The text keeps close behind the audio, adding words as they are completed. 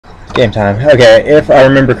Game time. Okay, if I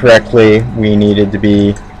remember correctly, we needed to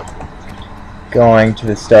be going to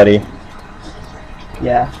the study.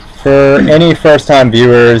 Yeah. For any first-time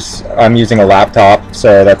viewers, I'm using a laptop,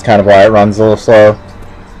 so that's kind of why it runs a little slow.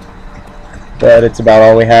 But it's about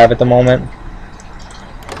all we have at the moment.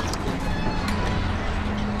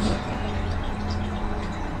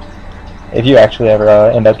 If you actually ever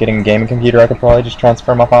end up getting a gaming computer, I could probably just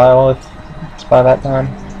transfer my file if it's by that time.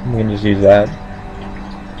 We can just use that.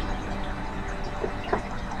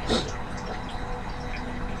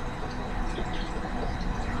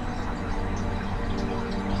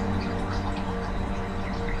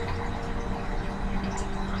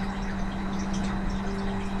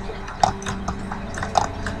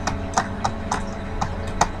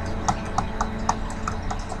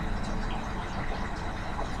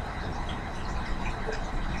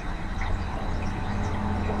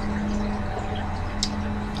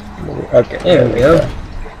 Okay. There we go.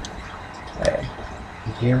 Okay.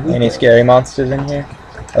 Here we Any go. scary monsters in here?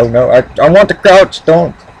 Oh no, I want to crouch,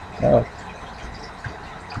 don't! No.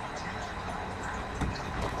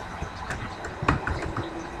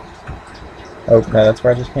 Oh, no, that's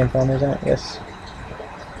where I just came from, isn't it? Yes.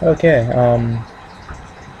 Okay,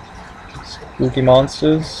 spooky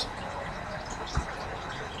monsters.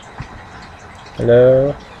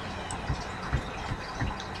 Hello?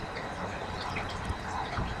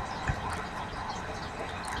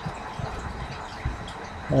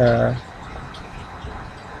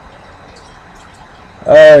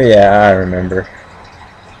 Oh yeah, I remember.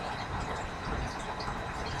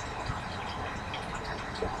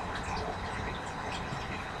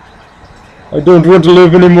 I don't want to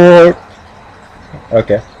live anymore!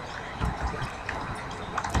 Okay.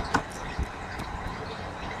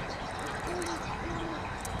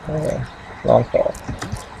 Long fall.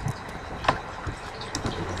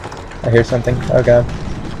 I hear something. Oh god.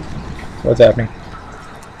 What's happening?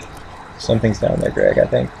 Something's down there, Greg, I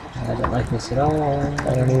think. I don't like this at all.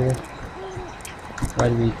 I don't either. Why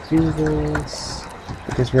do we do this?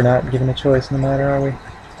 Because we're not given a choice no matter, are we?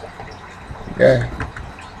 Okay.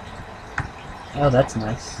 Oh, that's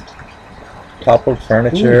nice. Toppled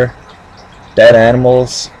furniture. Ooh. Dead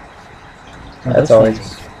animals. Oh, That's always...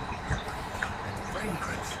 Things.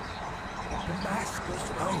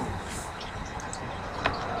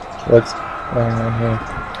 What's going on here?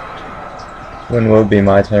 When will it be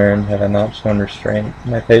my turn? Have I not shown restraint?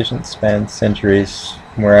 My patience spans centuries.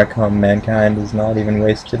 From where I come, mankind has not even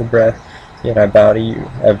wasted a breath. Yet I bow to you.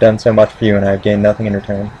 I have done so much for you, and I have gained nothing in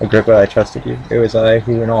return. Agrippa, I trusted you. It was I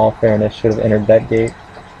who, in all fairness, should have entered that gate.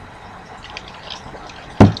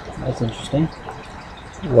 That's interesting.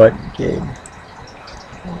 What gate?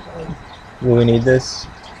 Will we need this?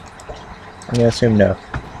 I'm gonna assume no.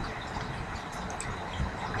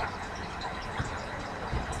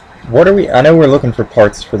 What are we? I know we're looking for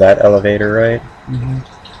parts for that elevator, right? Mm-hmm.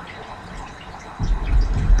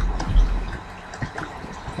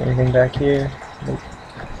 Anything back here? Nope.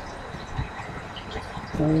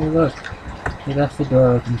 Oh, look. He left the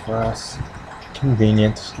door open for us.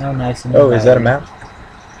 Convenient. Oh, nice. And Oh, is that a map?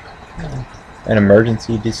 An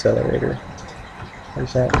emergency decelerator.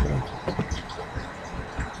 Where's that?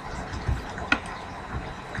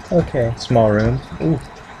 Okay, small room. Ooh.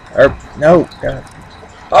 No! God.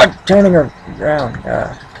 I'm turning around.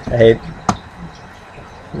 I hate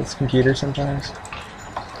this computer sometimes.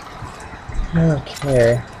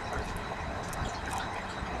 Okay.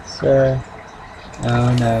 So...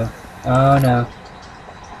 Oh no. Oh no.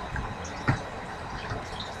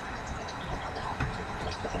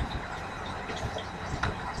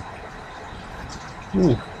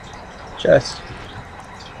 Ooh. Chest.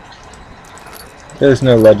 There's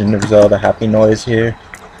no Legend of Zelda happy noise here.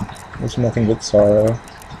 There's nothing but sorrow.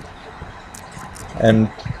 And...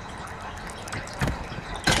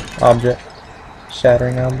 object.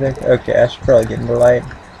 Shattering object. Okay, I should probably get into light.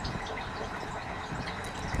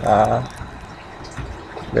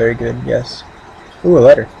 Very good, yes. Ooh, a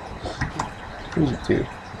letter. Who's it to?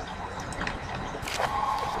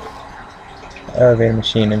 Elevator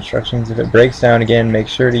machine instructions. If it breaks down again, make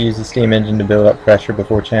sure to use the steam engine to build up pressure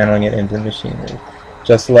before channeling it into the machinery.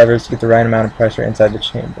 Adjust the levers to get the right amount of pressure inside the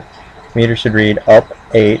chamber. Meter should read up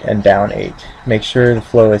 8 and down 8. Make sure the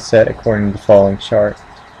flow is set according to the following chart.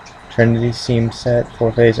 Trinity steam set,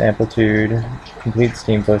 4-phase amplitude, complete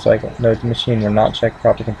steam flow cycle. Note the machine will not check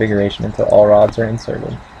proper configuration until all rods are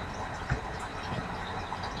inserted.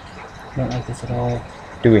 Don't like this at all.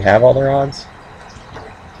 Do we have all the rods?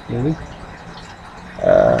 Do we?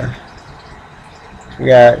 We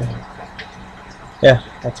got... yeah,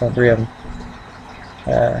 that's all 3 of them.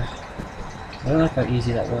 I don't like how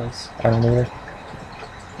easy that was. I don't either.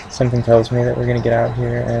 Something tells me that we're gonna get out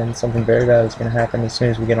here and something very bad is gonna happen as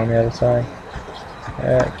soon as we get on the other side.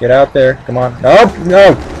 Get out there, come on. No,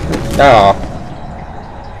 no!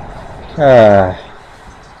 Oh.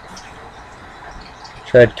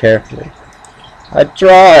 Tread carefully. I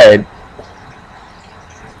tried!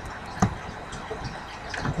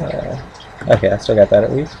 Okay, I still got that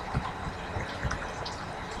at least.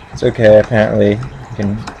 It's okay, apparently we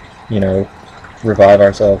can, you know, revive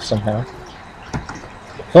ourselves somehow.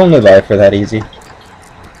 If only life were that easy.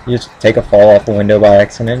 You just take a fall off a window by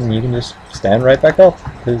accident and you can just stand right back up.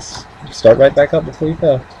 Because you start right back up before you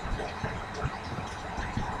fell.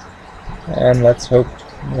 And let's hope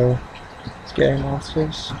no scary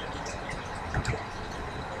monsters.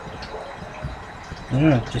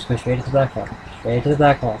 No, just go straight to the black hole. Straight to the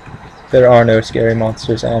black hole. There are no scary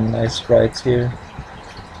monsters and nice sprites here.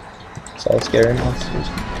 It's all scary monsters.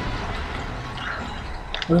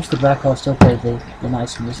 I wish the black hole still played the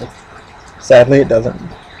nice music. Sadly, it doesn't.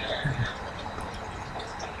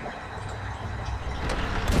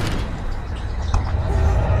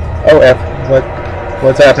 Oh, F.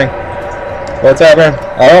 What's happening? What's happening?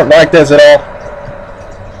 I don't like this at all.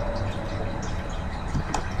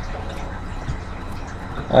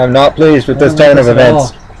 I'm not pleased with this turn of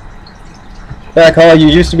events. Black hole, you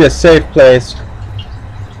used to be a safe place.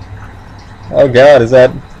 Oh god, is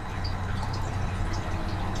that...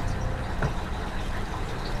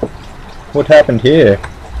 What happened here?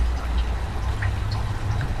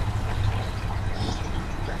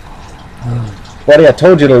 Buddy, I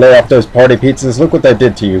told you to lay off those party pizzas. Look what they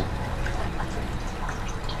did to you.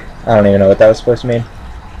 I don't even know what that was supposed to mean.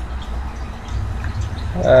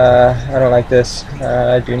 I don't like this.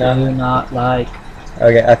 I do not like...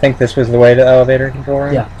 Okay, I think this was the way to the elevator control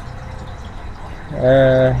room. Yeah.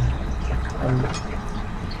 I'm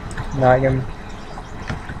not gonna...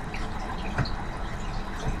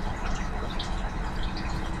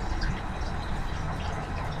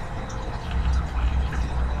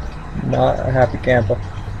 Not a happy camper.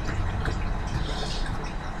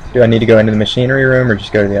 Do I need to go into the machinery room or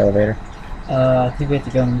just go to the elevator? I think we have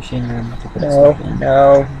to go in the machine room to put No, stuff in.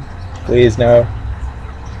 no. Please, no.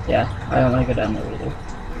 Yeah, I don't want to go down there either.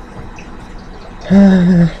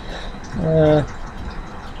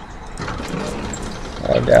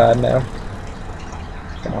 Oh god, no.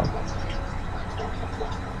 Come on.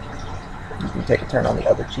 You can take a turn on the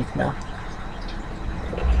other cheek now.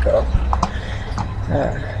 Go.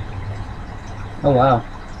 Oh wow.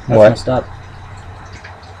 That's What? messed up.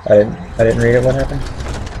 I didn't read it. What happened?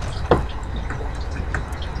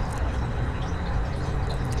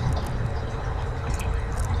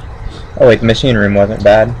 Oh wait, the machine room wasn't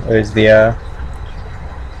bad. It was the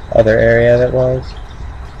other area that was.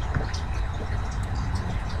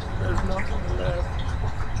 There's nothing left.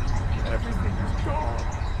 Everything is gone.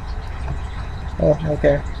 Oh,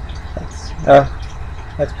 okay.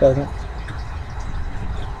 That's pleasant.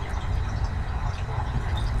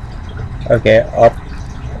 Okay, up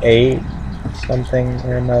 8 something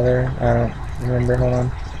or another. I don't remember. Hold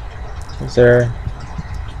on. Is there...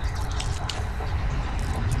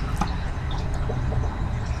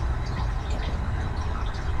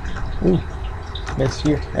 Ooh, missed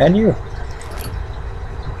you. And you.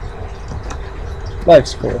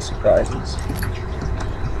 Life's full of surprises.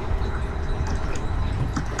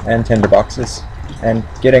 And tinderboxes. And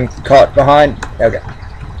getting caught behind. Okay.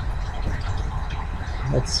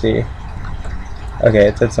 Let's see. Okay,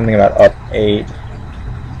 it said something about up 8.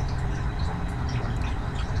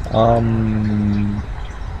 Well,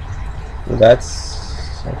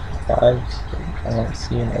 that's a 5. I don't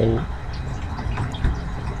see an 8.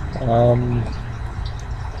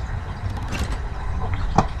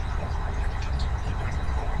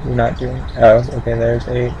 You're not doing... Oh, okay, there's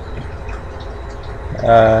 8.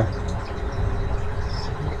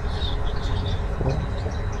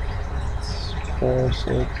 4,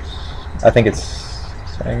 6. I think it's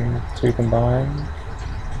saying 2 combined.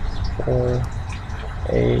 4,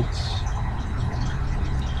 8.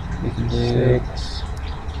 We can do 6.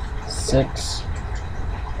 6,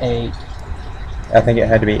 8. I think it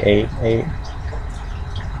had to be 8. 8.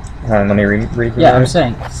 Hold on, let me read the Yeah, I'm numbers.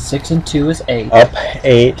 saying 6 and 2 is 8. Up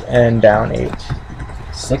 8 and down 8.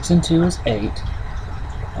 6 and 2 is 8.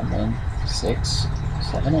 And then 6,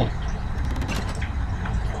 7, 8.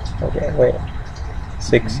 Okay, wait.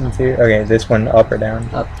 6 and 2. Okay, this one up or down?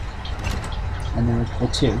 Up. And then the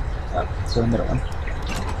 2 up. So the middle one.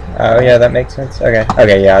 Oh yeah, that makes sense. Okay.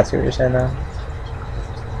 Okay, yeah, I see what you're saying now.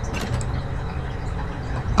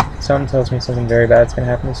 Something tells me something very bad's gonna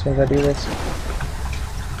happen as soon as I do this.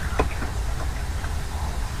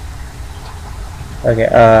 Okay,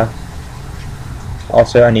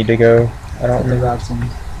 Also, I need to go. I don't Put the remember. rocks in.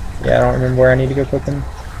 Yeah, I don't remember where I need to go put them.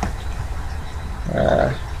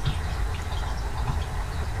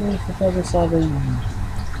 Here's the puzzle solving.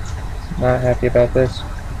 Not happy about this.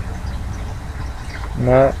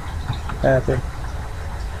 Not happy.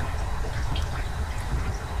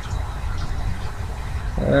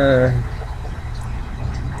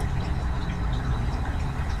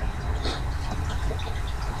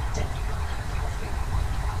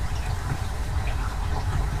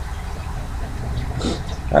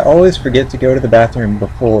 I always forget to go to the bathroom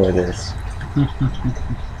before this.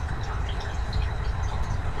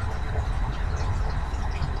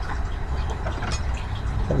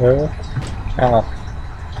 Hello? Oh.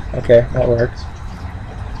 Okay, that works.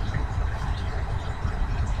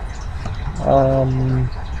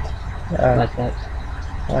 Like that.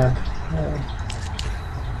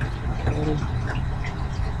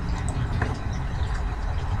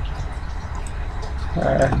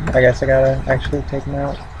 I guess I gotta actually take them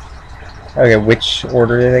out. Okay, which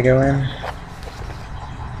order do they go in?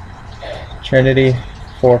 Trinity,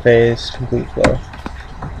 4-phase, complete flow.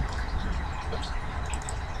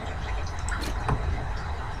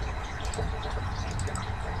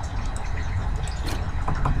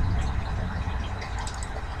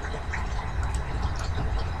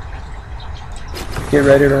 Get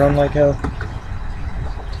ready to run like hell.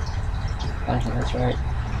 I think that's right.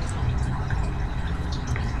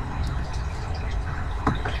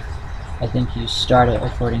 I think you start it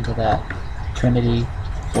according to that. Trinity,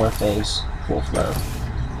 4-phase, full flow.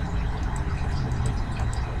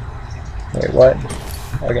 Wait, what?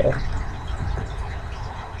 Okay.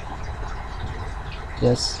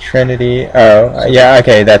 Yes. Trinity, yeah,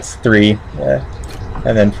 okay, that's 3. Yeah.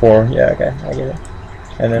 And then 4, yeah, okay, I get it.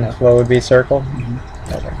 And then Yeah. flow would be circle.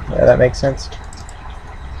 Mm-hmm. Okay, yeah, that makes sense.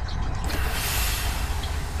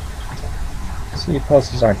 See,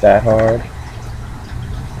 pulses aren't that hard.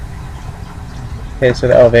 Okay, so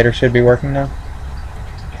the elevator should be working now.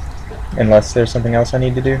 Unless there's something else I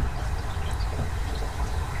need to do.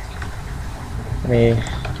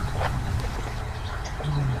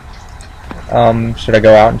 Should I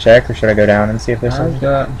go out and check, or should I go down and see if there's I something? would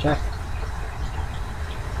go out and check.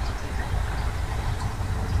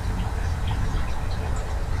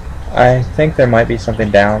 I think there might be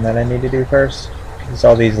something down that I need to do first. There's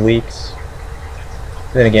all these leaks.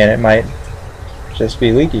 Then again, it might just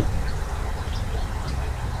be leaky.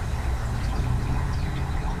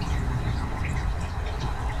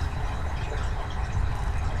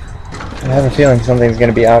 I have a feeling something's going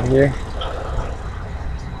to be out here.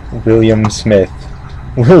 William Smith.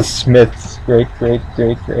 Will Smith's great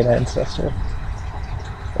ancestor.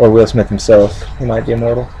 Or Will Smith himself. He might be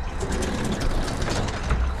immortal.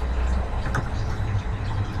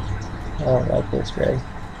 I don't like this, Greg.